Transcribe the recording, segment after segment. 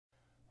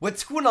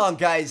What's going on,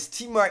 guys?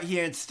 T-Mart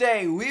here, and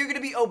today we're going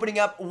to be opening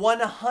up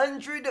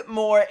 100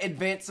 more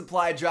advanced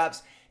supply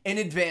drops in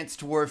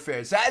Advanced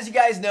Warfare. So as you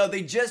guys know,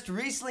 they just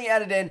recently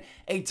added in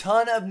a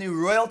ton of new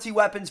royalty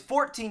weapons,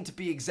 14 to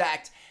be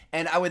exact,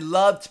 and I would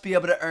love to be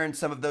able to earn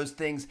some of those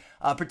things,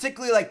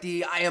 particularly like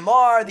the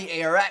IMR,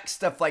 the ARX,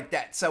 stuff like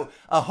that. So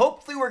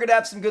hopefully we're going to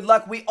have some good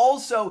luck. We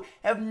also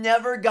have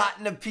never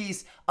gotten a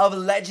piece of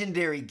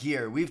legendary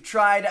gear. We've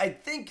tried, I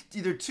think,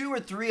 either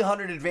 200 or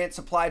 300 advanced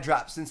supply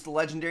drops since the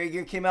legendary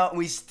gear came out, and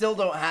we still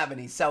don't have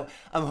any. So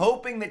I'm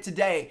hoping that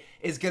today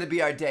is going to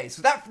be our day.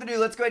 So without further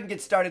ado, let's go ahead and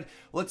get started.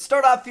 Let's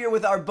start off here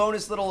with our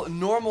bonus little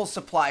normal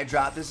supply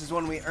drop. This is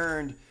one we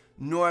earned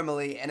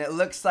normally, and it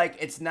looks like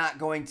it's not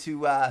going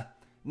to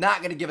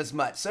give us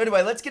much. So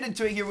anyway, let's get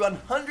into it here.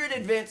 100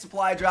 advanced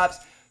supply drops,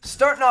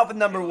 starting off with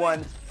number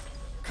 1.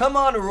 Come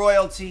on,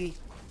 royalty,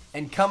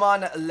 and come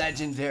on,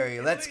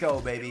 legendary. Let's go,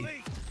 baby.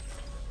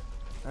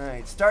 All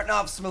right, starting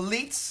off some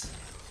elites.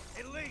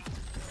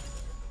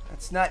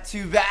 That's not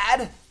too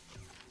bad.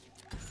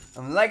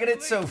 I'm liking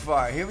it so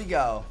far. Here we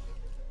go.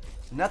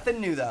 Nothing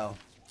new, though.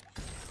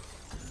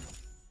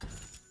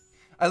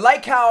 I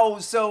like how,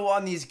 so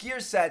on these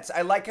gear sets,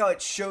 I like how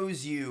it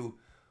shows you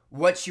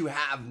what you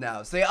have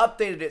now. So they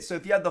updated it. So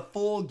if you have the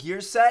full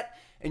gear set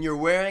and you're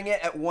wearing it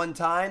at one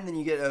time, then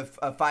you get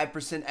a 5%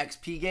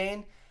 XP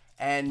gain.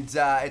 And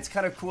it's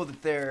kind of cool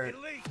that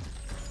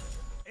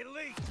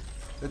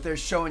they're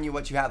showing you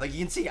what you have. Like you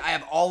can see, I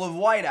have all of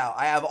Whiteout.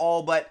 I have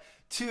all but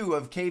 2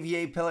 of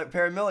KVA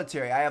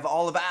Paramilitary. I have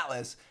all of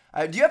Atlas.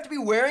 Do you have to be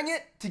wearing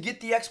it to get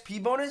the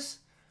XP bonus?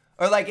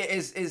 Or like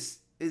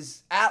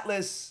is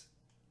Atlas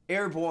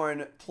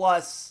Airborne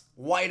plus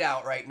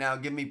Whiteout right now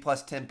give me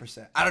plus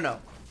 10%? I don't know.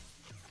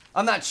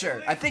 I'm not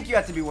sure. I think you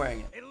have to be wearing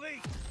it.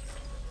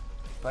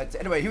 But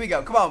anyway, here we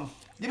go. Come on.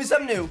 Give me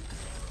something new.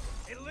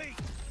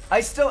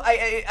 I feel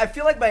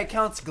like my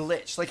account's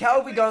glitched. Like, how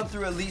have we gone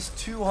through at least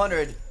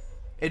 200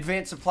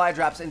 advanced supply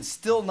drops and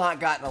still not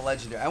gotten a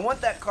legendary? I want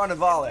that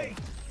Carnivale.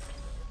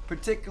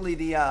 Particularly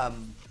the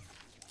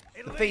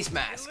face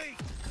mask.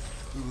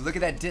 Ooh, look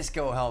at that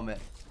disco helmet.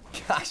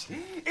 Gosh,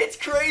 it's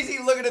crazy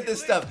looking at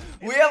this stuff.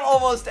 We have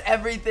almost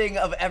everything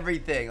of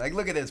everything. Like,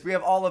 look at this. We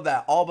have all of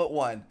that. All but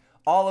one.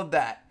 All of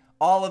that.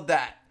 All of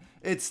that.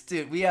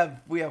 Dude, we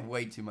have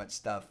way too much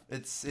stuff.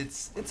 It's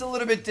a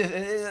little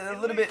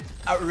bit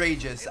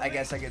outrageous, I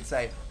guess I could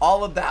say.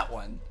 All of that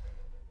one.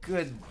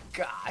 Good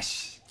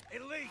gosh.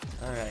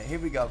 All right, here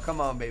we go. Come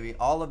on, baby.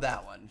 All of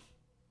that one.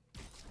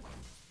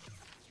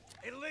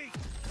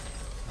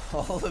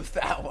 All of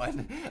that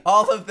one.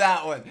 All of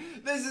that one.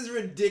 This is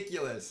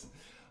ridiculous.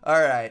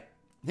 All right,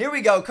 here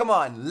we go. Come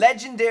on,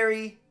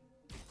 legendary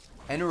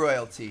and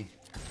royalty.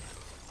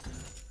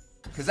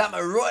 Because I'm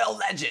a royal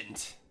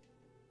legend.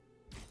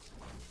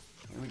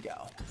 Here we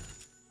go.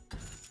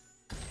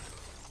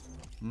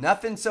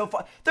 Nothing so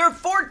far. There are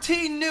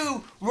 14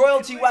 new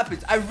royalty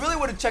weapons. I really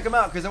want to check them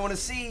out because I want to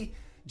see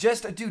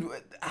just, dude,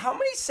 how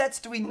many sets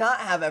do we not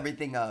have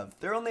everything of?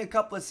 There are only a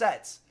couple of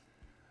sets.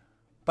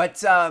 But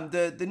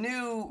the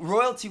new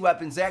royalty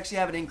weapons, they actually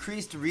have an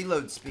increased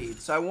reload speed.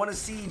 So I want to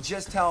see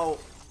just how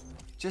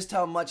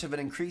much of an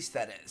increase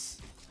that is.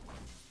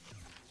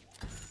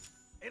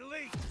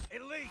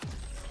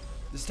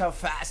 Just how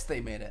fast they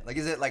made it. Like,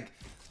 is it like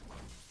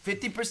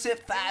 50%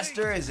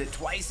 faster? Is it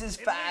twice as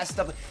fast?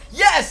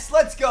 Yes,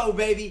 let's go,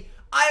 baby.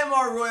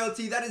 IMR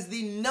royalty. That is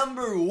the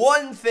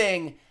 #1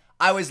 thing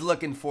I was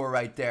looking for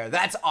right there.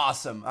 That's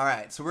awesome. All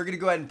right, so we're gonna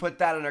go ahead and put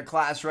that in our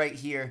class right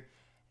here,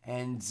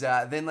 and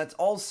then let's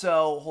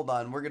also hold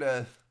on. We're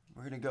gonna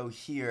go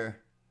here.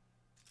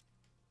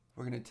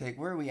 We're gonna take,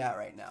 where are we at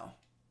right now?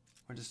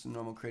 We're just a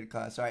normal created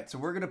class. All right, so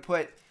we're gonna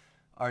put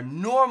our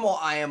normal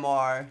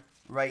IMR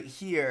right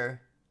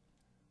here.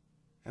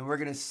 And we're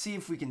going to see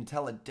if we can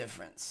tell a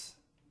difference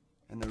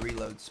in the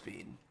reload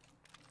speed.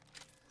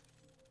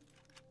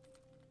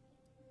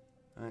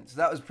 Alright, so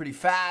that was pretty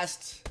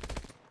fast.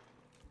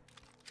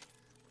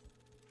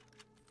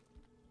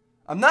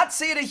 I'm not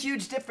seeing a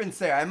huge difference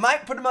there. I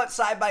might put them out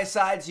side by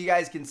side so you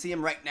guys can see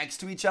them right next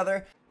to each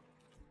other.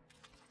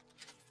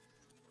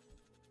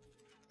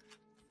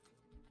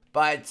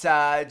 But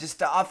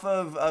just off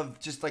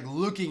of just like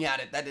looking at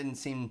it, that didn't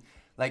seem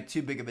like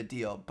too big of a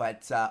deal.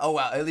 But oh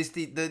wow, at least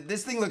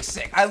this thing looks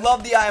sick. I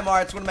love the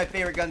IMR. It's one of my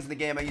favorite guns in the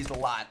game. I use it a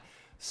lot,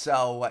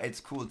 so it's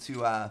cool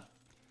to have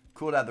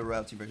the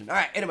royalty version. All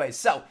right, anyway,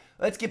 so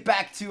let's get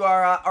back to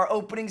our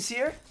openings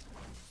here.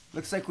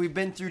 Looks like we've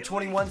been through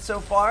 21 so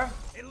far,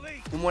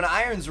 and 1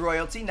 iron's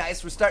royalty.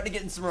 Nice. We're starting to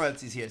get in some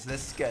royalties here, so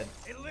this is good.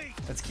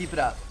 Let's keep it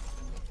up.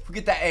 If we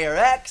get that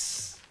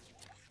ARX,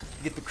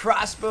 get the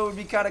crossbow would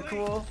be kind of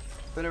cool.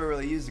 I never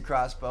really used the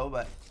crossbow,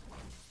 but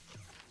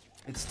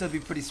it'd still be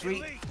pretty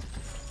sweet.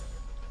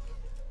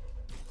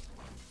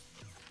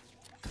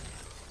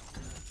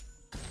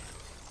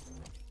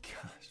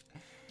 Gosh.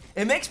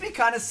 It makes me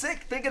kind of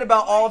sick thinking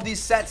about all of these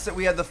sets that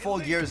we have the full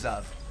gears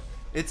of.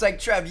 It's like,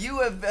 Trev,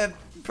 you have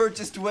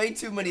purchased way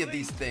too many of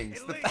these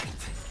things.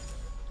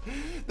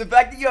 The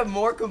fact that you have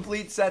more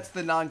complete sets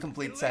than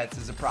non-complete sets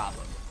is a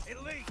problem.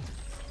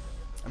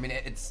 I mean,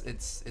 it's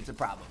a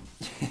problem.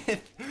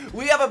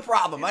 We have a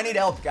problem. I need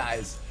help,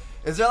 guys.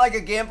 Is there like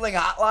a gambling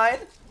hotline?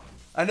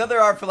 I know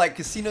there are for like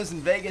casinos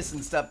in Vegas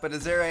and stuff, but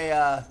is there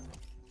a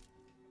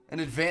an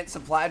advanced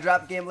supply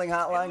drop gambling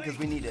hotline? Because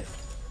we need it.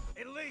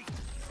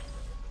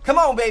 Come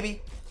on,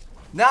 baby.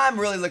 Now I'm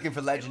really looking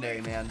for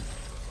legendary, man.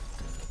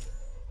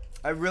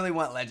 I really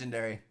want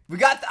legendary. We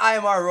got the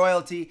IMR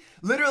royalty.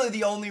 Literally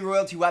the only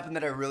royalty weapon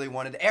that I really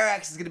wanted. Air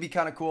Axe is going to be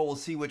kind of cool. We'll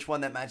see which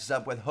one that matches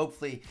up with.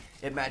 Hopefully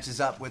it matches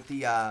up with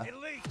the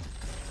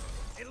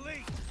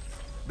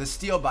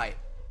steel bite.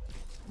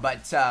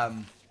 But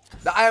the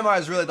IMR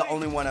is really the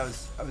only one I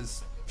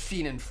was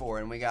fiending for,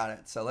 and we got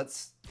it. So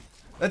let's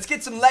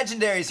get some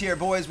legendaries here,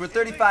 boys. We're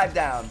 35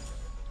 down.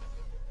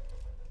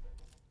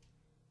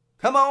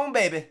 Come on,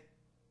 baby.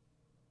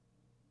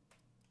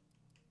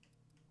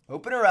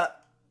 Open her up.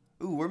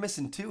 Ooh, we're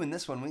missing 2 in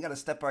this one. We got to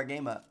step our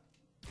game up.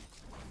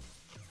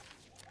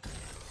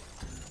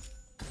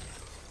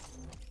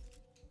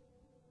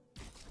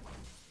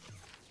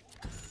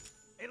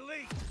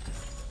 Elite.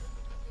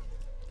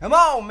 Come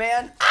on,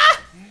 man.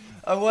 Ah!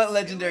 I want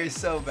legendary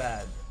so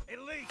bad.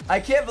 Elite. I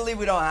can't believe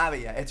we don't have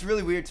it yet. It's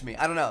really weird to me.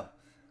 I don't know.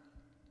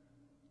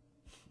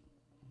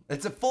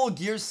 It's a full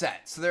gear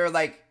set. So there are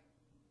like,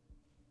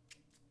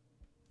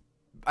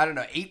 I don't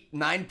know, 8,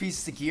 9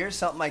 pieces of gear,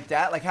 something like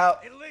that. Like how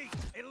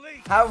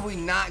have we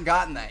not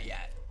gotten that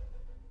yet?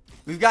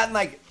 We've gotten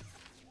like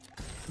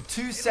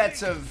 2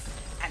 sets of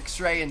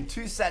X-ray and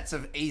 2 sets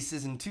of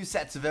aces and 2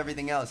 sets of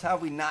everything else. How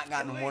have we not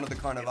gotten one of the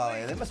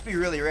Carnivale? They must be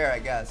really rare, I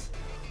guess.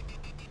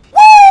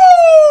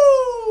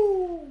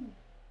 Woo!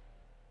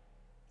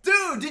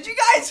 Dude, did you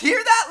guys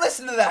hear that?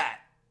 Listen to that.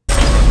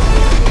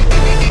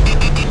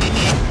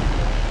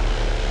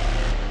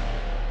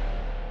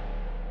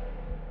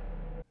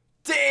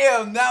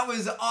 Damn, that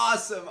was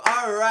awesome.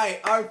 All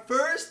right, our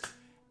first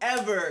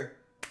ever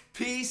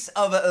piece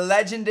of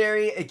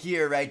legendary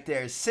gear right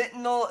there.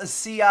 Sentinel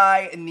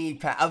CI knee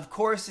pad. Of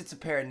course it's a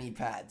pair of knee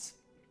pads.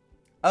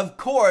 Of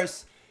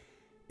course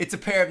it's a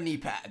pair of knee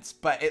pads,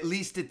 but at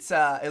least it's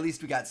at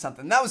least we got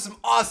something. That was some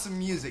awesome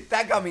music.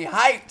 That got me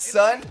hyped,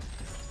 son.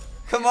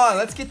 Come on,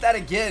 let's get that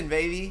again,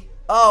 baby.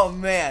 Oh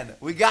man,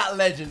 we got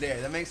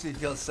legendary. That makes me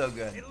feel so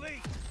good.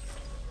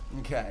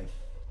 Okay.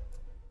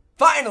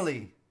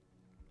 Finally.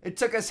 It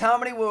took us how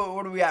many?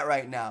 What are we at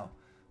right now?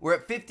 We're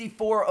at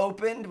 54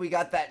 opened. We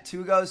got that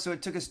 2 goes, so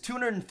it took us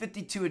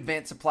 252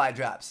 advanced supply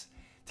drops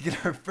to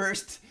get our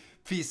first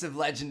piece of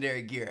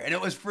legendary gear, and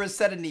it was for a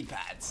set of knee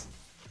pads,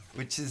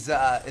 which is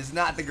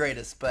not the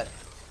greatest, but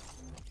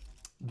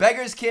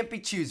beggars can't be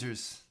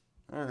choosers.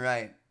 All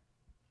right.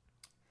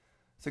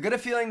 So got a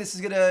feeling this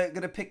is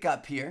gonna pick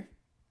up here.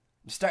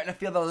 I'm starting to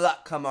feel the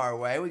luck come our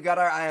way. We got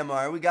our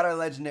IMR. We got our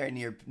legendary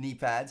knee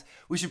pads.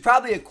 We should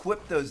probably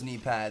equip those knee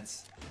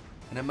pads.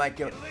 And it might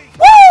go.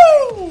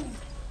 Woo!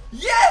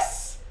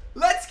 Yes!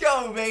 Let's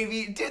go,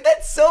 baby. Dude,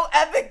 that's so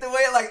epic the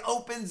way it like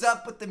opens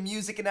up with the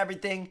music and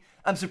everything.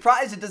 I'm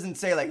surprised it doesn't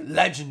say like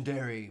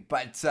legendary,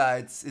 but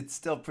it's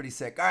still pretty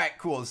sick. All right,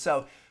 cool.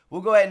 So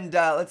we'll go ahead and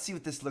let's see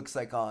what this looks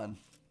like on.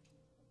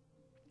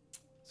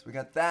 So we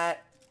got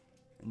that.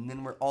 And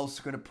then we're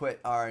also going to put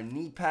our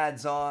knee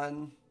pads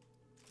on.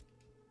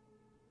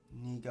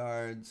 Knee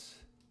guards.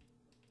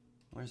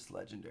 Where's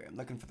legendary? I'm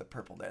looking for the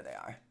purple. There they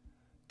are.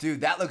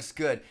 Dude, that looks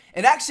good.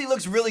 It actually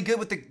looks really good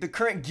with the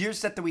current gear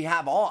set that we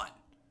have on.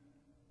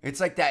 It's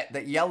like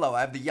that yellow.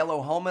 I have the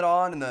yellow helmet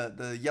on and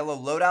the yellow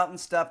loadout and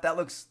stuff. That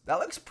looks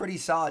pretty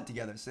solid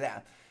together. So yeah,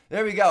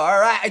 there we go. All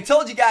right, I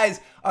told you guys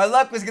our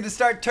luck was gonna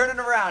start turning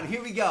around.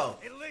 Here we go.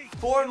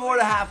 4 more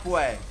to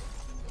halfway.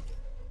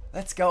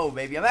 Let's go,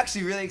 baby. I'm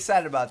actually really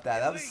excited about that.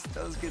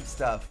 That was good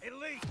stuff.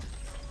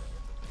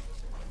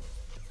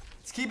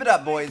 Let's keep it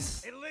up,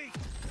 boys.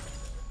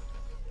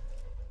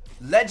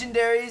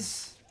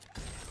 Legendaries.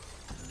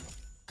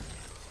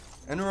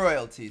 And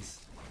royalties.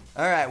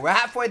 All right, we're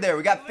halfway there.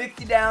 We got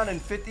 50 down and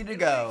 50 to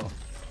go.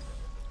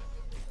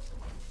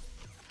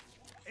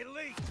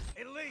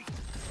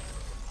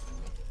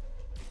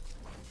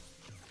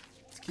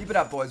 Let's keep it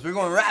up, boys. We're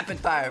going rapid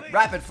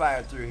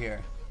fire through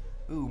here.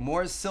 Ooh,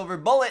 more silver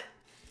bullet.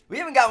 We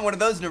haven't gotten one of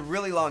those in a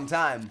really long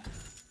time.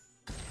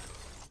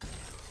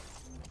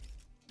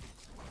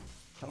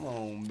 Come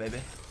on, baby.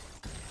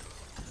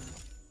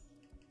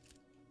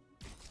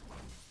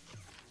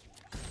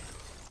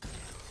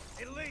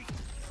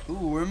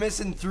 Ooh, we're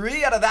missing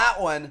 3 out of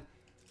that one.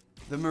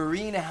 The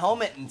marine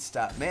helmet and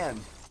stuff, man.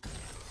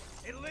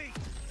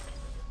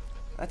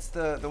 That's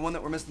the one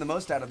that we're missing the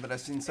most out of that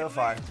I've seen so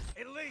far.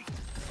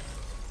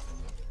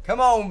 Come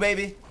on,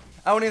 baby.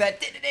 I want to hear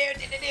that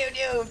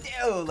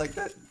do like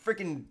that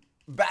freaking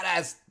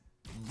badass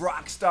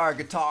rock star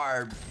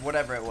guitar,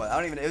 whatever it was. I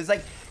don't even. It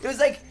was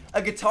like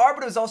a guitar,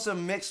 but it was also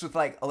mixed with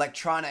like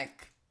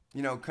electronic,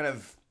 you know, kind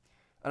of.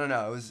 I don't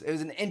know. It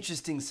was an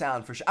interesting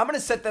sound for sure. I'm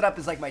gonna set that up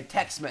as like my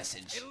text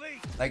message,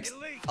 like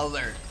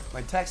alert,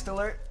 my text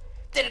alert.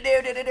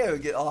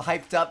 Get all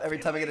hyped up every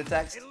time I get a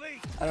text.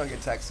 I don't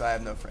get text, so I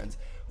have no friends.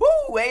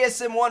 Woo!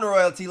 ASM1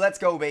 royalty. Let's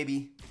go,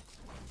 baby.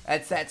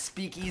 That's that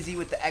speakeasy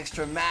with the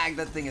extra mag.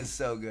 That thing is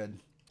so good.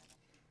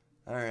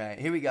 All right,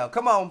 here we go.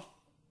 Come on.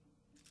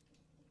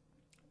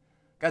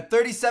 Got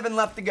 37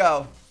 left to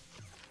go.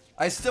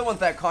 I still want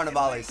that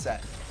Carnivale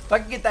set. If I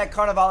could get that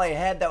Carnivale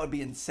head, that would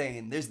be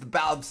insane. There's the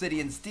Bal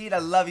Obsidian Steed. I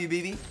love you,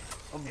 BB.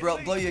 I'll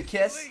blow you a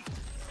kiss.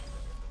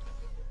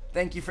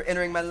 Thank you for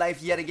entering my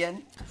life yet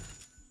again.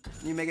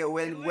 You make it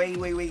way,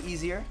 way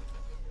easier.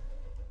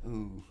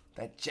 Ooh,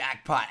 that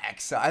Jackpot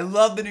Exa. I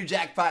love the new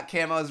Jackpot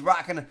camo. I was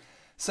rocking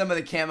some of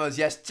the camos.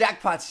 Yes,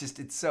 Jackpot's just,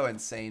 it's so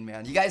insane,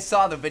 man. You guys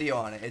saw the video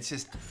on it. It's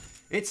just,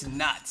 it's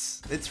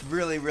nuts. It's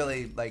really,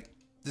 really, like,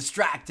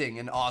 distracting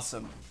and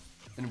awesome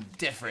and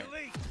different.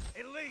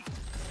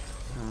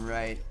 All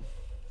right.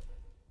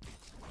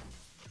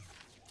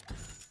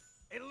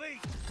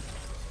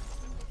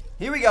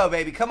 Here we go,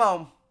 baby. Come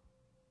on.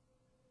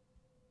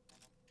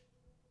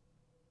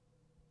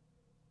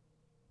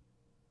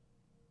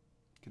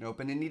 Can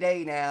open any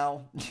day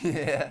now.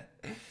 Yeah.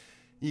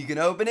 You can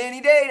open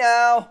any day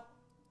now.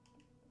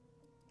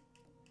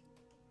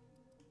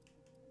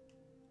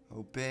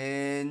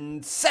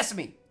 Open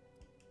sesame.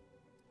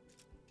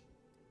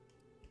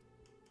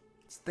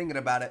 Just thinking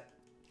about it.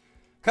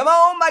 Come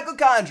on, Michael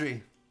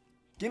Condrey.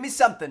 Give me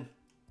something.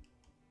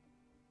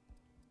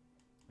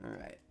 All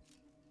right.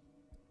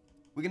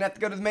 We're going to have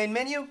to go to the main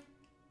menu.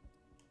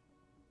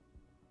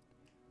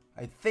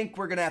 I think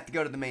we're going to have to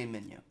go to the main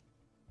menu.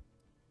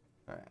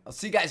 All right. I'll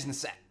see you guys in a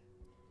sec.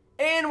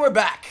 And we're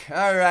back.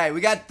 All right.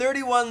 We got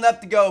 31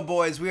 left to go,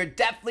 boys. We are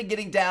definitely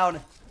getting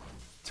down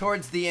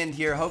towards the end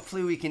here.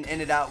 Hopefully we can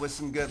end it out with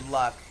some good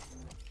luck.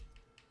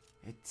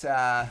 It's,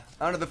 I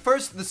don't know,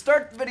 the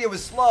start of the video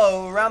was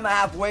slow. Around the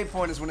halfway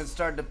point is when it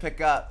started to pick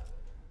up.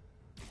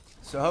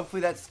 So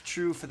hopefully that's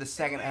true for the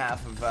second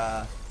half of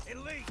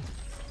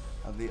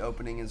the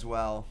opening as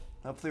well.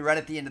 Hopefully right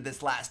at the end of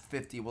this last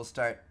 50 we'll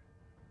start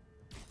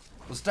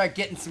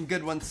getting some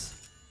good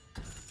ones.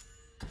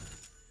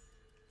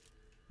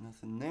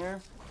 Nothing there.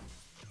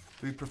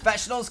 3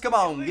 professionals, come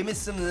on, give me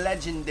some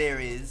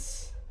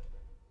legendaries.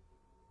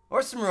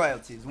 Or some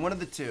royalties, one of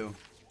the two.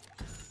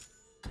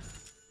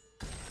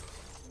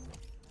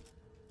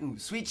 Ooh,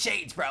 sweet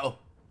shades, bro.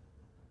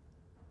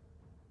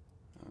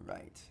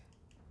 Alright.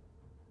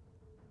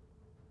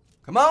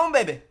 Come on,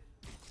 baby.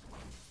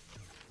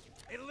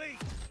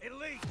 Elite.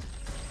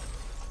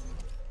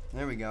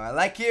 There we go. I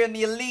like hearing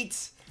the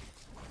elites.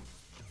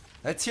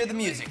 Let's hear the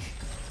music.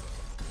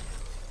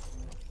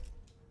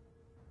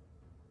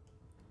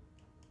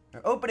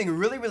 They're opening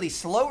really, really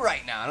slow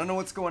right now. I don't know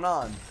what's going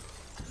on.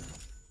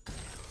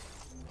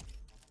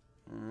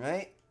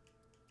 Alright.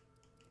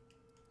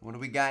 What do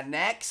we got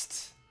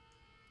next?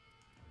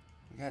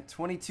 We got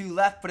 22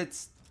 left, but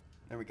it's...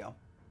 There we go.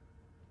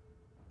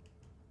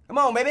 Come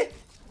on, baby.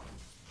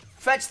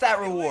 Fetch that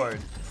reward.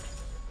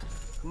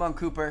 Come on,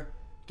 Cooper.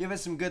 Give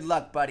us some good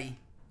luck, buddy.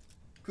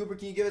 Cooper,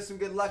 can you give us some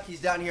good luck?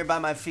 He's down here by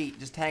my feet,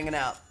 just hanging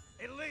out.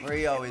 Where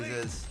he always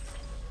is.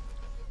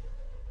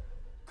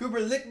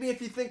 Cooper, lick me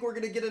if you think we're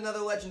going to get another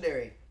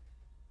legendary.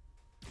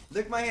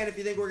 Lick my hand if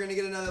you think we're going to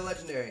get another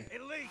legendary.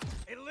 Elite.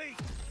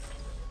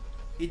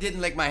 He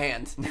didn't lick my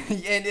hand.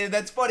 And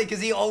that's funny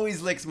because he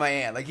always licks my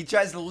hand. Like, he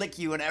tries to lick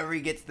you whenever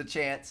he gets the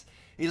chance.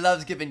 He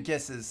loves giving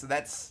kisses, so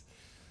that's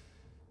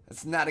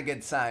not a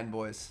good sign,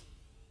 boys.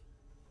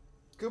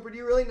 Cooper, do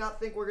you really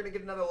not think we're going to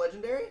get another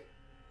legendary?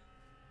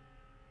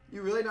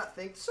 You really not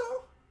think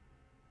so?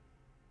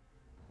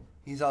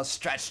 He's all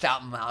stretched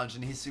out and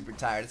lounging. He's super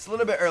tired. It's a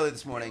little bit early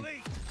this morning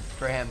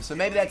for him, so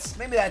maybe that's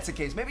the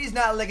case. Maybe he's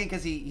not licking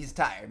because he's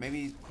tired.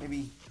 Maybe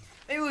we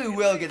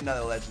will get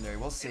another legendary.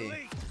 We'll see.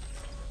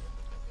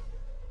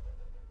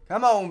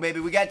 Come on, baby.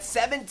 We got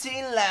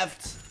 17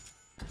 left.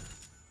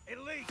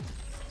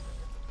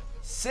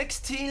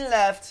 16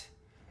 left.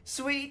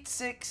 Sweet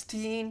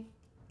 16.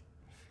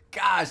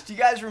 Gosh, do you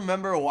guys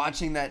remember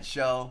watching that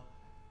show?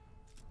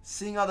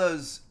 Seeing all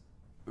those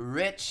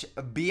rich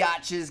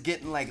biatches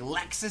getting like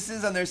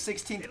Lexuses on their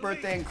 16th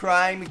birthday and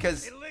crying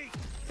because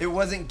it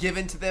wasn't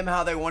given to them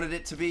how they wanted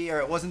it to be, or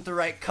it wasn't the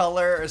right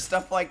color or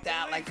stuff like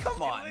that. Like,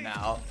 come on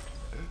now.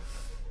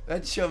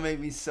 That show made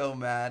me so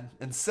mad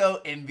and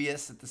so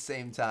envious at the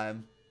same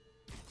time.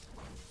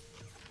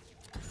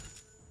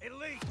 I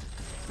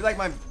feel like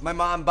my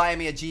mom buying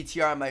me a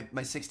GTR on my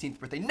 16th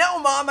birthday. No,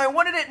 Mom, I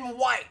wanted it in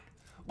white.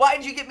 Why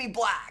did you get me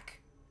black?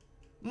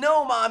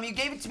 No, Mom, you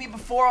gave it to me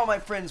before all my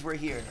friends were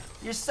here.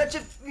 You're such a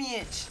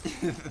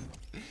bitch.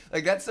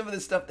 Like, that's some of the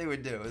stuff they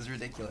would do. It was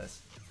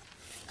ridiculous.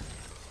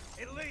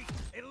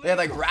 They had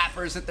like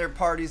rappers at their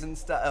parties and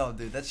stuff. Oh,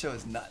 dude, that show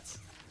is nuts.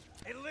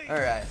 All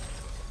right.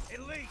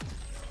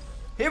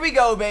 Here we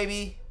go,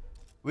 baby.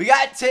 We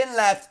got 10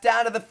 left,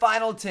 down to the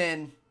final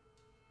 10.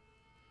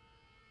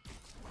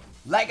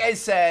 Like I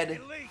said,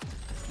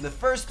 in the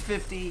first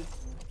 50,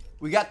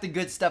 we got the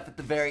good stuff at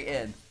the very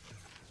end.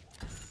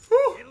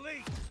 Whew.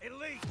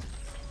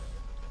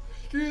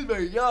 Excuse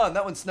me, yawn.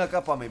 That one snuck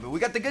up on me, but we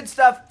got the good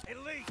stuff.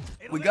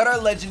 We got our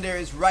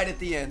legendaries right at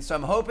the end, so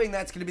I'm hoping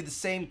that's going to be the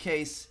same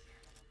case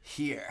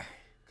here.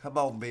 Come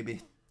on,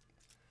 baby.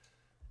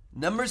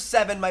 Number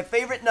 7, my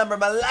favorite number,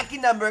 my lucky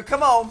number.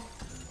 Come on.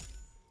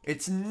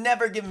 It's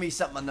never given me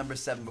something on number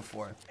 7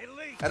 before.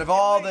 Out of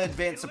all the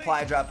advanced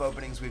supply drop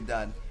openings we've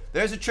done.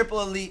 There's a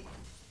triple elite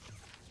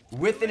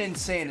with an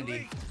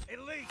insanity.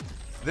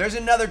 There's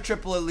another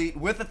triple elite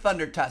with a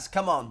thunder tusk.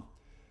 Come on.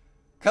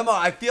 Come on.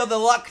 I feel the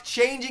luck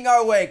changing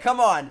our way. Come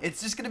on.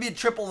 It's just going to be a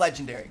triple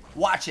legendary.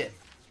 Watch it.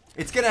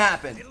 It's going to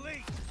happen.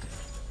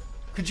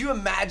 Could you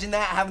imagine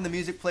that? Having the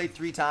music play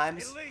 3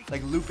 times?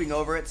 Like looping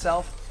over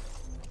itself?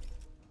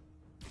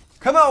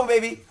 Come on,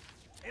 baby.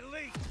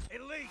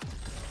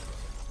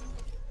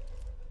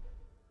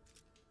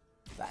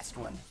 Last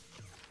one.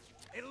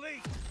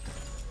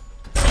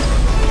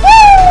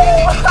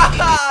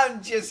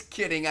 I'm just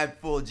kidding. I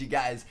fooled you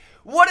guys.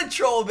 What a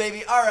troll,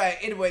 baby. All right.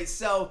 Anyway,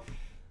 so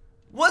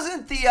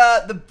wasn't the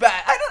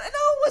bad? I don't know.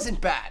 It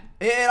wasn't bad.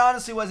 It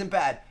honestly wasn't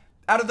bad.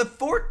 Out of the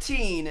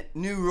 14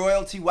 new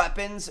royalty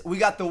weapons, we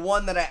got the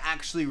one that I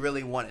actually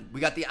really wanted. We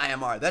got the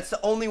IMR. That's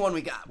the only one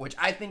we got, which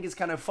I think is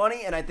kind of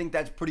funny, and I think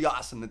that's pretty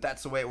awesome that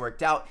that's the way it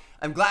worked out.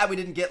 I'm glad we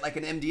didn't get like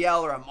an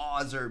MDL or a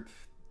Moz or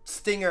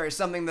Stinger or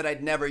something that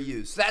I'd never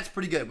use. So that's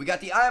pretty good. We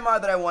got the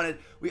IMR that I wanted.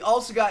 We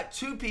also got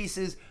 2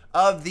 pieces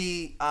of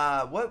the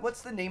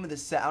what's the name of the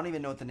set? I don't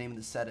even know what the name of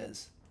the set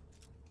is.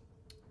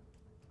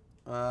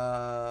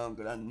 Go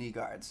down to knee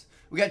guards.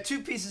 We got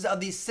 2 pieces of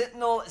the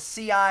Sentinel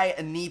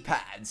CI knee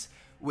pads,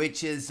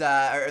 which is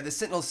or the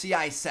Sentinel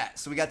CI set.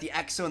 So we got the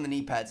EXO and the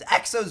knee pads.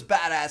 EXO's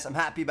badass. I'm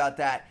happy about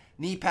that.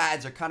 Knee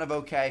pads are kind of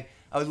okay.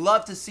 I would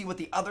love to see what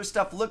the other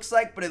stuff looks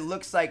like, but it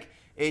looks like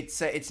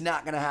it's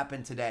not going to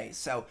happen today.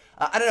 So,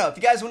 I don't know. If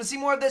you guys want to see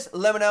more of this,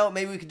 let me know.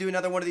 Maybe we could do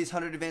another one of these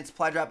 100 advanced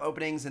supply drop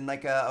openings in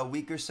like a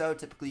week or so.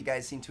 Typically, you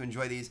guys seem to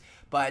enjoy these.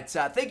 But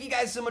thank you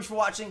guys so much for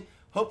watching.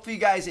 Hopefully,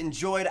 you guys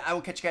enjoyed. I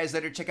will catch you guys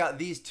later. Check out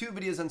these 2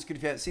 videos on screen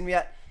if you haven't seen them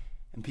yet.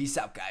 And peace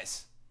out,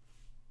 guys.